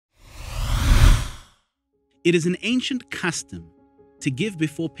It is an ancient custom to give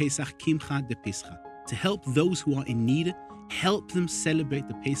before Pesach Kimcha de Pesach, to help those who are in need, help them celebrate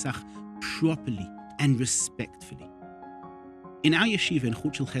the Pesach properly and respectfully. In our yeshiva in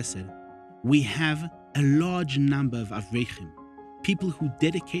Chut Shel Chesed, we have a large number of Avrechim, people who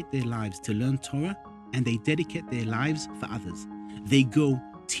dedicate their lives to learn Torah, and they dedicate their lives for others. They go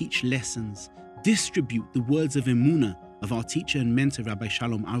teach lessons, distribute the words of Emunah of our teacher and mentor, Rabbi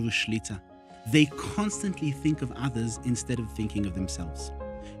Shalom Arush Shlita. They constantly think of others instead of thinking of themselves.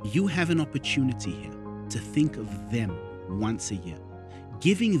 You have an opportunity here to think of them once a year.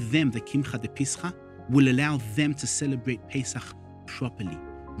 Giving them the Kimcha de Pesach will allow them to celebrate Pesach properly,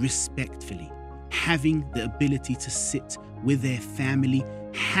 respectfully, having the ability to sit with their family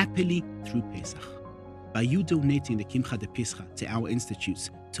happily through Pesach. By you donating the Kimcha de Pesach to our institutes,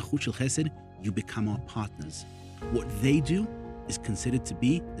 to Chut Shel Chesed, you become our partners. What they do is considered to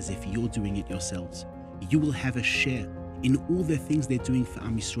be as if you're doing it yourselves. You will have a share in all the things they're doing for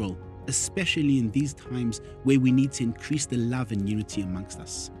Am Yisrael, especially in these times where we need to increase the love and unity amongst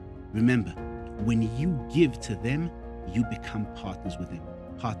us. Remember, when you give to them, you become partners with them,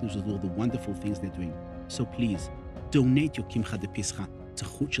 partners with all the wonderful things they're doing. So please, donate your Kimcha de Pesach to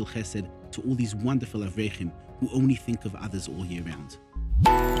Chut Shel Chesed, to all these wonderful Avrechim who only think of others all year round.